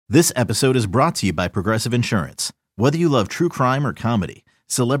This episode is brought to you by Progressive Insurance. Whether you love true crime or comedy,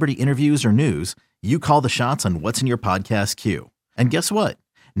 celebrity interviews or news, you call the shots on what's in your podcast queue. And guess what?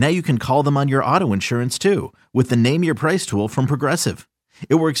 Now you can call them on your auto insurance too with the Name Your Price tool from Progressive.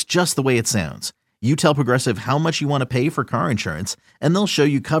 It works just the way it sounds. You tell Progressive how much you want to pay for car insurance, and they'll show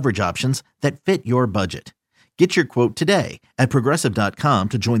you coverage options that fit your budget. Get your quote today at Progressive.com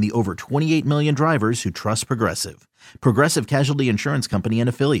to join the over 28 million drivers who trust Progressive. Progressive Casualty Insurance Company and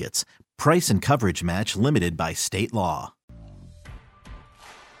Affiliates. Price and coverage match limited by state law.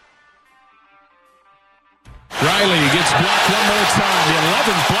 Riley gets blocked one more time. The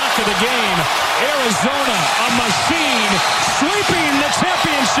 11th block of the game. Arizona, a machine, sweeping the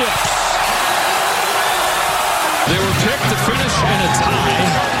championships. They were picked to finish in a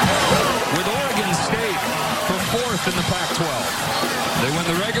tie with Oregon State for fourth in the Pac-12. They win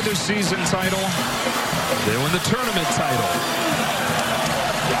the regular season title. They win the tournament title.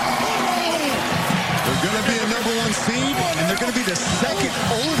 They're going to be a number one seed, and they're going to be the second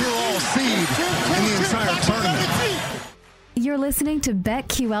overall seed in the entire tournament. You're listening to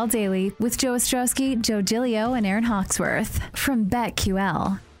BetQL Daily with Joe Ostrowski, Joe Giglio, and Aaron Hawksworth from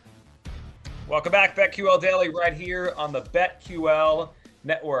BetQL. Welcome back, BetQL Daily, right here on the BetQL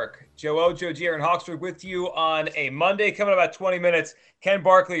Network. Joe O, Joe G, Aaron Hawksworth with you on a Monday. Coming up about 20 minutes, Ken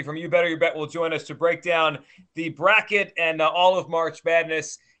Barkley from You Better Your Bet will join us to break down the bracket and all of March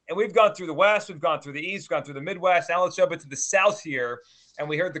Madness. And we've gone through the West, we've gone through the East, we've gone through the Midwest. Now let's jump into the South here. And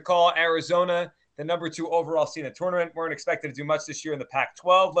we heard the call, Arizona, the number 2 overall seed in the tournament. Weren't expected to do much this year in the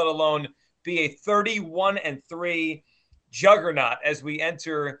Pac-12, let alone be a 31-3 juggernaut as we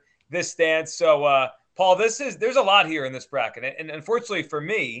enter this dance. So, Paul, there's a lot here in this bracket. And unfortunately for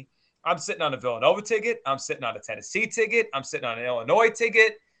me, I'm sitting on a Villanova ticket. I'm sitting on a Tennessee ticket. I'm sitting on an Illinois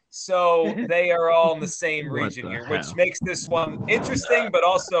ticket. So they are all in the same region here, which makes this one interesting, but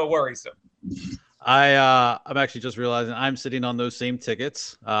also worrisome. I'm actually just realizing I'm sitting on those same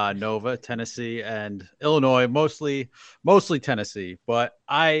tickets, Nova, Tennessee, and Illinois, mostly Tennessee. But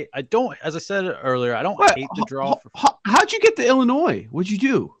I don't, as I said earlier, I don't hate the draw. How'd you get to Illinois? What'd you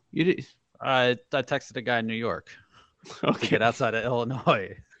do? You did. I texted a guy in New York to get outside of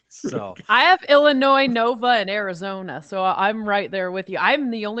Illinois. So I have Illinois, Nova, and Arizona, so I'm right there with you. I'm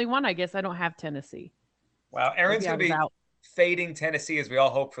the only one, I guess. I don't have Tennessee. Wow, Aaron's going to be fading Tennessee as we all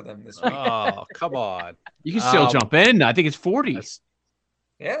hope for them this week. Oh, come on. You can still jump in. I think it's 40.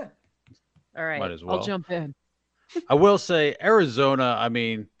 Yeah. All right. Might as well. I'll jump in. I will say Arizona, I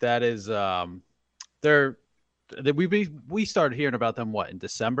mean, that is we started hearing about them in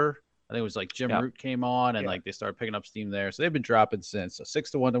December. I think it was like Jim Root came on and like they started picking up steam there. So they've been dropping since. So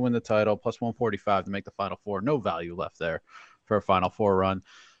 6-1 to win the title, plus 145 to make the Final Four. No value left there for a Final Four run.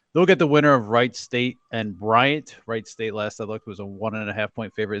 They'll get the winner of Wright State and Bryant. Wright State, last I looked, was a 1.5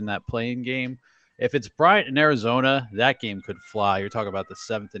 point favorite in that playing game. If it's Bryant and Arizona, that game could fly. You're talking about the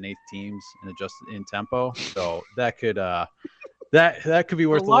 7th and 8th teams in tempo. So that could that could be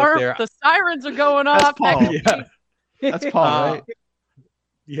worth a look there. The sirens are going off. That's Paul, right?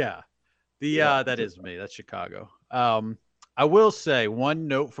 Yeah. That is me. That's Chicago. I will say one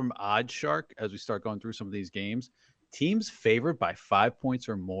note from OddsShark as we start going through some of these games. Teams favored by 5 points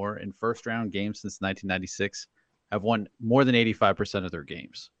or more in first-round games since 1996 have won more than 85% of their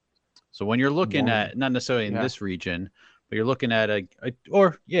games. So when you're looking at, not necessarily in this region, but you're looking at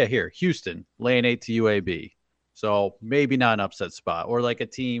Houston laying 8 to UAB. So maybe not an upset spot. Or like a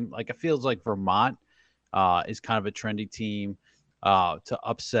team, like it feels like Vermont is kind of a trendy team to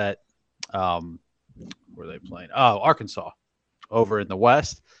upset. Where are they playing? Oh, Arkansas over in the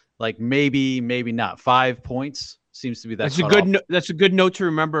West. Like maybe not. 5 points seems to be that's a good note to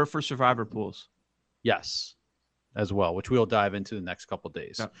remember for survivor pools. Yes, as well, which we'll dive into the next couple of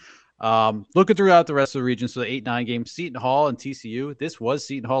days. Yeah. Looking throughout the rest of the region, so the 8-9 games, Seton Hall and TCU. This was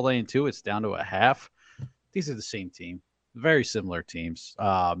Seton Hall laying 2. It's down to a half. These are the same team, very similar teams.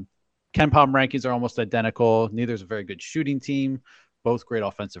 KenPom rankings are almost identical. Neither is a very good shooting team. Both great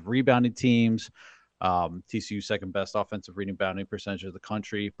offensive rebounding teams. TCU second best offensive rebounding percentage of the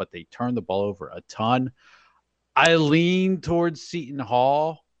country, but they turn the ball over a ton. I lean towards Seton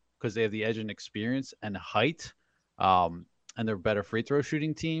Hall because they have the edge in experience and height, and they're a better free throw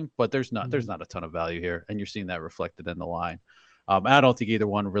shooting team. But there's not a ton of value here, and you're seeing that reflected in the line. I don't think either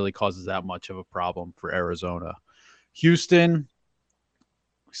one really causes that much of a problem for Arizona. Houston,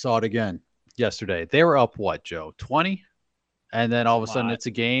 we saw it again yesterday. They were up, Joe? 20? And then all of a sudden it's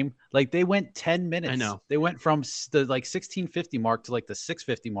a game. Like they went 10 minutes. I know. They went from the 1650 mark to the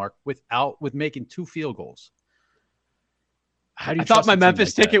 650 mark with making 2 field goals. How do you? I thought my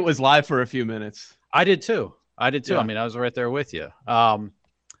Memphis ticket was live for a few minutes. I did too. Yeah. I mean, I was right there with you.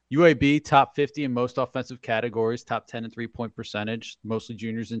 UAB top 50 in most offensive categories, top 10 in 3-point percentage, mostly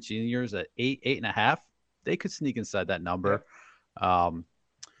juniors and seniors at 8.5. They could sneak inside that number.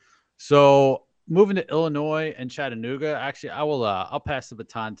 So moving to Illinois and Chattanooga, actually, I'll pass the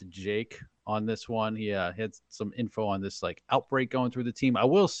baton to Jake on this one. He had some info on this like outbreak going through the team. I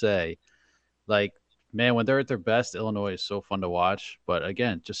will say, like, man, when they're at their best, Illinois is so fun to watch. But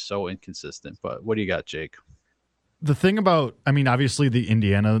again, just so inconsistent. But what do you got, Jake? The thing about, I mean, obviously the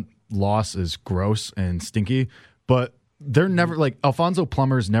Indiana loss is gross and stinky, but they're never like Alfonso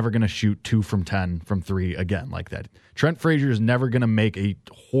Plummer's never going to shoot 2 from 10 from 3 again like that. Trent Frazier is never going to make a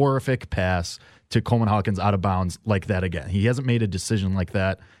horrific pass to Coleman Hawkins out of bounds like that again. He hasn't made a decision like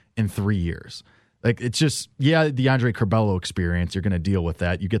that in 3 years. Like, it's just, the Andre Curbelo experience, you're going to deal with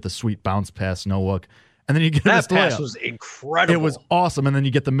that. You get the sweet bounce pass, no look. And then you get that pass layup. Was incredible. It was awesome. And then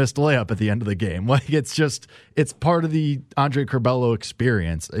you get the missed layup at the end of the game. Like, it's part of the Andre Curbelo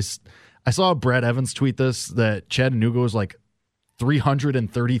experience. I saw Brad Evans tweet this, that Chattanooga was like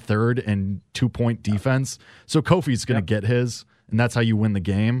 333rd in 2-point defense. So Kofi's going to get his, and that's how you win the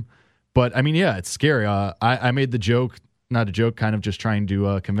game. But I mean, it's scary. I made the joke, not a joke, kind of just trying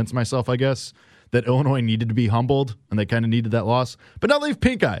to convince myself, I guess, that Illinois needed to be humbled and they kind of needed that loss. But now they have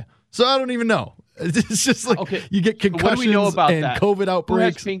pink eye. So I don't even know. It's just like you get concussions what do we know about and that? COVID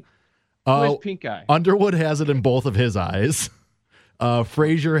outbreaks. Who has pink eye? Underwood has it in both of his eyes.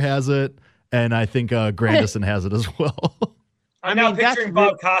 Frazier has it, and I think Grandison has it as well. I'm now picturing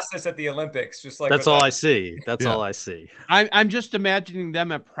Bob Costas at the Olympics. Just like that's all I see. That's all I see. I'm just imagining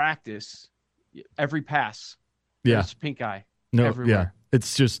them at practice. Every pass. There's pink eye. No, everywhere.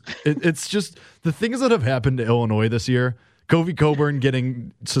 It's just it's just the things that have happened to Illinois this year. Kofi Coburn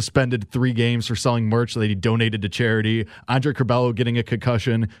getting suspended 3 games for selling merch that he donated to charity. Andre Curbelo getting a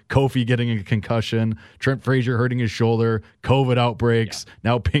concussion. Kofi getting a concussion. Trent Frazier hurting his shoulder. COVID outbreaks.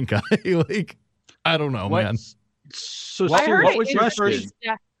 Now pink eye. Like, I don't know, man. So what was your first?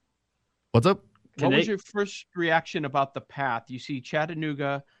 What's up? What was your first reaction about the path? You see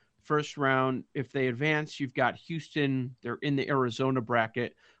Chattanooga first round. If they advance, you've got Houston. They're in the Arizona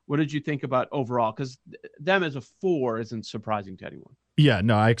bracket. What did you think about overall? Because them as a 4 isn't surprising to anyone. Yeah,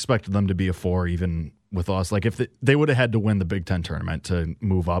 no, I expected them to be a 4 even with us. Like, if they would have had to win the Big Ten tournament to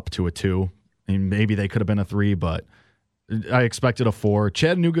move up to a 2, and maybe they could have been a 3, but I expected a 4.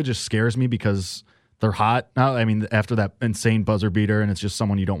 Chattanooga just scares me because they're hot. Now, I mean, after that insane buzzer beater, and it's just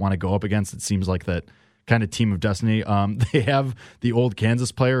someone you don't want to go up against. It seems like that kind of team of destiny. They have the old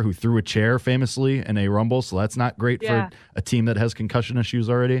Kansas player who threw a chair famously in a rumble, so that's not great for a team that has concussion issues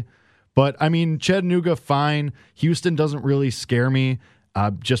already. But, I mean, Chattanooga, fine. Houston doesn't really scare me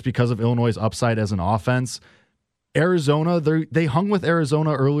just because of Illinois' upside as an offense. Arizona, they hung with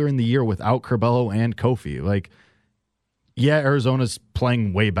Arizona earlier in the year without Curbelo and Kofi. Like, Arizona's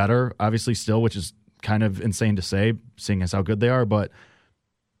playing way better, obviously still, which is kind of insane to say, seeing as how good they are, but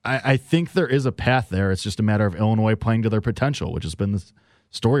I think there is a path there. It's just a matter of Illinois playing to their potential, which has been the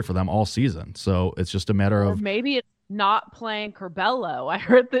story for them all season. So it's just a matter of maybe it's not playing Curbelo. I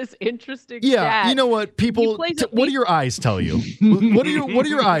heard this interesting stat. You know what, people? What do your eyes tell you? What do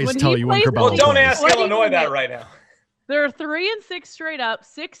your eyes tell you when Curbelo? Well, don't ask Illinois that right now. They're 3-6 straight up,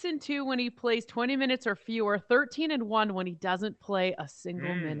 6-2 when he plays 20 minutes or fewer, 13-1 when he doesn't play a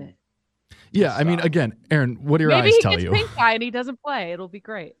single minute. Yeah, I mean, again, Aaron, what do your eyes tell you? Maybe he gets pink eye and he doesn't play. It'll be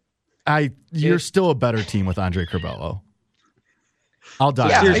great. You're still a better team with Andre Curbelo. I'll die.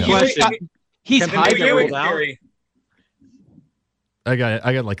 He's hiding out. I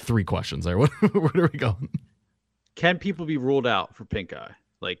got like 3 questions there. Where are we going? Can people be ruled out for pink eye?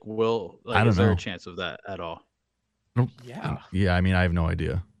 Like, I don't is there know. a chance of that at all? Yeah, I mean, I have no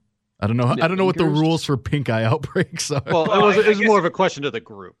idea. I don't know. I don't know what the rules for pink eye outbreaks are. Well, it was more of a question to the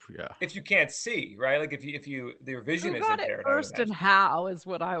group. Yeah. If you can't see, right? Like if you their vision is impaired. First and how is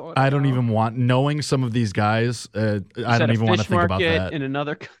what I want. I don't even want knowing some of these guys. I don't even want to think about that. In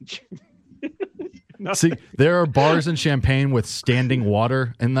another country. See, there are bars in Champaign with standing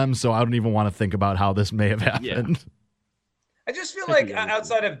water in them, so I don't even want to think about how this may have happened. Yeah. I just feel like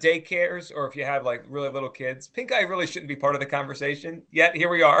outside of daycares or if you have like really little kids, pink eye really shouldn't be part of the conversation. Yet here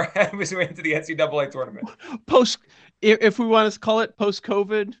we are as we went into the NCAA tournament. If we want to call it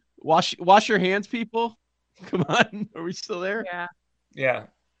post-COVID, wash your hands, people. Come on, are we still there? Yeah.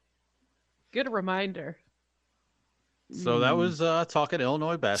 Good reminder. So that was talking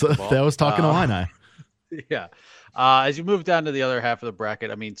Illinois basketball. So that was talking Illini. Yeah. As you move down to the other half of the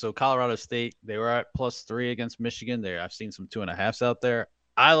bracket, I mean, so Colorado State, they were at +3 against Michigan. I've seen some 2.5s out there.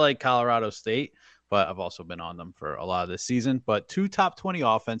 I like Colorado State, but I've also been on them for a lot of this season. But 2 top 20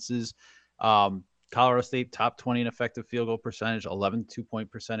 offenses. Colorado State, top 20 in effective field goal percentage, 11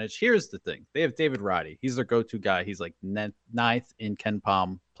 2-point percentage. Here's the thing. They have David Roddy. He's their go-to guy. He's like 9th in Ken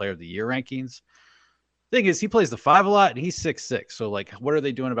Palm Player of the Year rankings. Thing is, he plays the 5 a lot, and he's 6'6". So, like, what are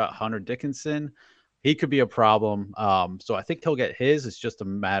they doing about Hunter Dickinson? He could be a problem. So I think he'll get his. It's just a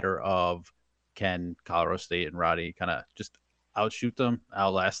matter of can Colorado State and Roddy kind of just outshoot them,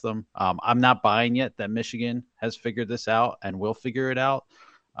 outlast them. I'm not buying yet that Michigan has figured this out and will figure it out.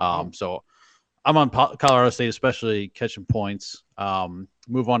 So I'm on Colorado State, especially catching points.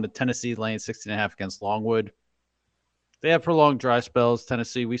 Move on to Tennessee, laying 16.5 against Longwood. They have prolonged dry spells.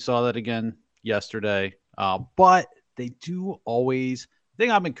 Tennessee, we saw that again yesterday. But they do always – the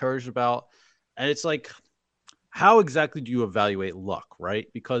thing I'm encouraged about, and it's like, how exactly do you evaluate luck, right?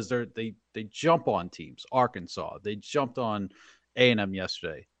 Because they jump on teams. Arkansas, they jumped on A&M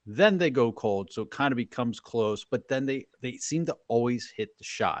yesterday. Then they go cold, so it kind of becomes close. But then they seem to always hit the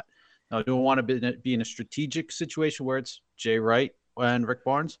shot. Now, do I want to be in a strategic situation where it's Jay Wright and Rick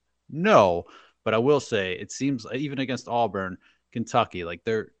Barnes? No, but I will say it seems even against Auburn, Kentucky, like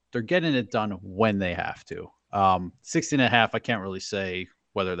they're getting it done when they have to. 16.5, I can't really say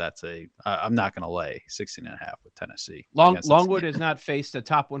whether that's I'm not going to lay 16.5 with Tennessee. Longwood has not faced a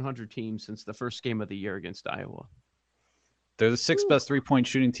top 100 team since the first game of the year against Iowa. They're the 6th best 3-point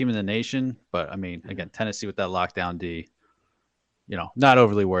shooting team in the nation. But, I mean, again, Tennessee with that lockdown D, not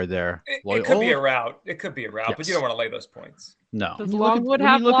overly worried there. It could be a route. It could be a route, yes. But you don't want to lay those points. No. Does Longwood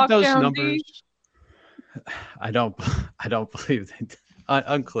have lockdown D? I don't believe they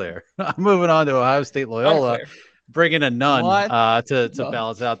unclear. I'm moving on to Ohio State Loyola. Unclear. Bringing a nun to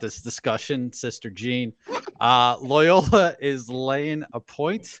balance out this discussion, Sister Jean. Loyola is laying a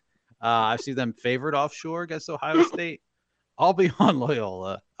point. I see them favored offshore against Ohio State. I'll be on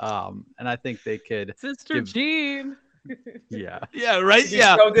Loyola, and I think they could. Sister Jean. Yeah. Yeah, right? She's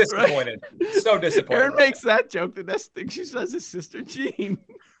yeah. so disappointed. Right. So disappointed. Aaron makes that joke. The next thing she says is Sister Jean.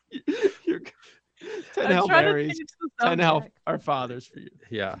 You're 10 Hail Marys, 10 Hail Our Fathers for you.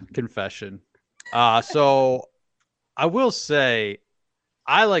 Yeah, confession. So I will say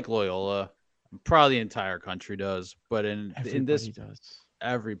I like Loyola. Probably the entire country does, but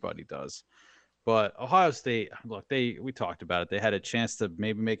everybody does. But Ohio State, look, we talked about it. They had a chance to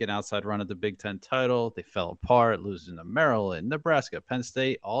maybe make an outside run at the Big Ten title. They fell apart, losing to Maryland, Nebraska, Penn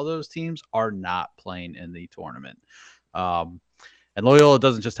State. All those teams are not playing in the tournament. And Loyola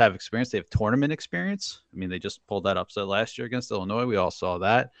doesn't just have experience. They have tournament experience. I mean, they just pulled that upset last year against Illinois. We all saw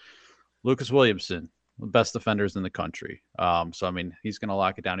that. Lucas Williamson, the best defenders in the country. So, I mean, he's going to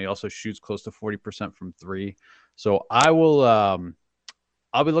lock it down. He also shoots close to 40% from 3. So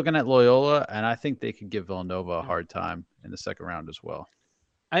I'll be looking at Loyola, and I think they could give Villanova a hard time in the second round as well.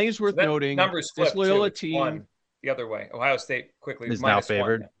 I think it's worth noting numbers this Loyola team the other way. Ohio State quickly is now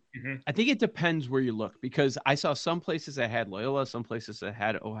favored. I think it depends where you look, because I saw some places that had Loyola, some places that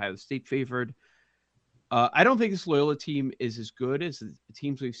had Ohio State favored. I don't think this Loyola team is as good as the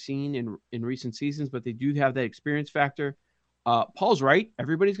teams we've seen in recent seasons, but they do have that experience factor. Paul's right.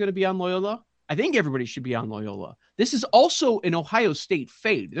 Everybody's going to be on Loyola. I think everybody should be on Loyola. This is also an Ohio State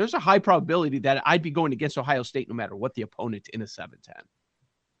fade. There's a high probability that I'd be going against Ohio State no matter what the opponent in a 7-10.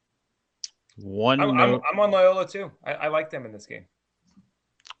 I'm on Loyola too. I like them in this game.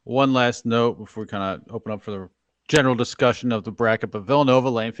 One last note before we kind of open up for the general discussion of the bracket, but Villanova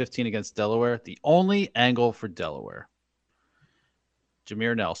laying 15 against Delaware. The only angle for Delaware,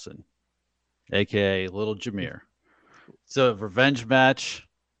 Jameer Nelson, a.k.a. Little Jameer. It's a revenge match,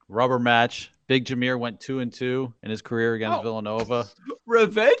 rubber match. Big Jameer went 2-2 in his career against Villanova.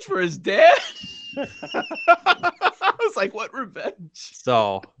 Revenge for his dad? I was like, what revenge?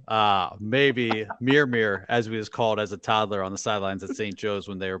 So maybe Mir, as we was called as a toddler on the sidelines at St. Joe's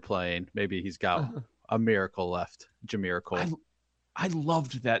when they were playing, maybe he's got a miracle left. Jamiracle. I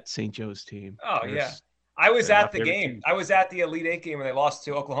loved that St. Joe's team. Oh, yeah. I was at the game. I was at the Elite Eight game when they lost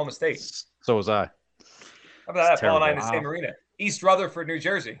to Oklahoma State. So was I. How about that? Paul and I in the same arena. East Rutherford, New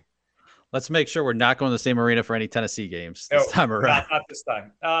Jersey. Let's make sure we're not going to the same arena for any Tennessee games this time around. Not this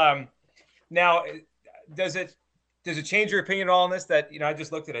time. Now, does it change your opinion at all on this? That, I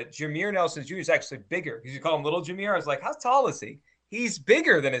just looked at it. Jameer Nelson Jr. is actually bigger. Because you call him Little Jameer. I was like, how tall is he? He's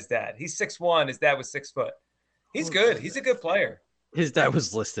bigger than his dad. He's 6'1". His dad was 6 foot. He's good. He's a good player. His dad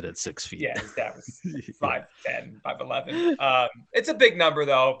was listed at 6 feet. Yeah, his dad was 5'10", 5'11". It's a big number,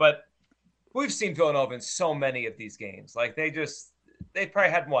 though. But we've seen Villanova in so many of these games. Like, they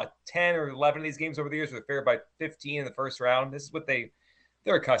probably had, 10 or 11 of these games over the years where they're favored by 15 in the first round. This is what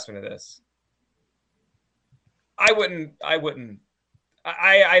they're accustomed to this. I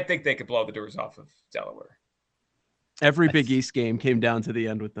think they could blow the doors off of Delaware. Every Big East game came down to the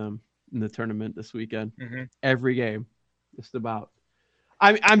end with them. in the tournament this weekend. Mm-hmm. Every game, just about.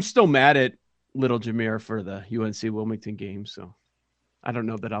 I'm still mad at little Jameer for the UNC Wilmington game, so I don't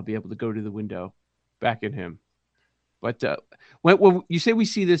know that I'll be able to go to the window back at him. But when you say we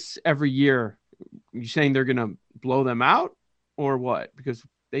see this every year, you saying they're going to blow them out or what? Because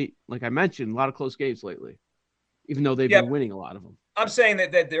they, like I mentioned, a lot of close games lately, even though they've been winning a lot of them. I'm saying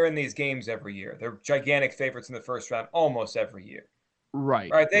that they're in these games every year. They're gigantic favorites in the first round almost every year.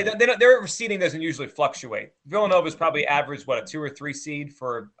 Right. Right. Their seeding doesn't usually fluctuate. Villanova's probably averaged, a 2 or 3 seed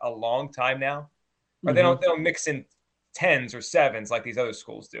for a long time now. Right? Mm-hmm. They don't mix in 10s or 7s like these other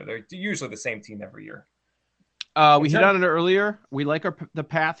schools do. They're usually the same team every year. We hit on it earlier. We like the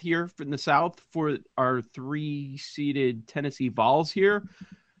path here in the South for our 3-seeded Tennessee Vols here.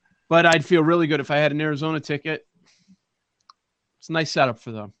 But I'd feel really good if I had an Arizona ticket. It's a nice setup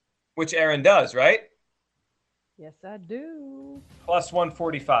for them. Which Aaron does, right? Yes, I do. Plus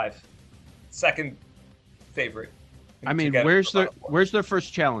 145. Second favorite. I mean, where's their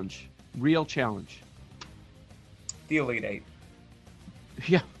first challenge? Real challenge. The Elite Eight.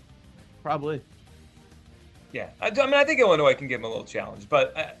 Yeah, probably. Yeah. I think Illinois can give them a little challenge,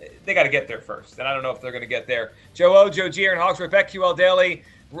 but they got to get there first. And I don't know if they're going to get there. Joe O, Joe G, Aaron Hawksworth, BetQL Daily.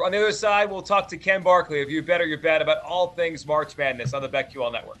 On the other side, we'll talk to Ken Barkley of You Better Your Bet about all things March Madness on the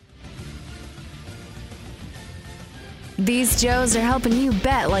BetQL Network. These Joes are helping you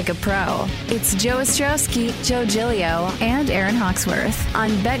bet like a pro. It's Joe Ostrowski, Joe Giglio, and Aaron Hawksworth on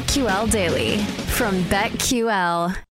BetQL Daily from BetQL.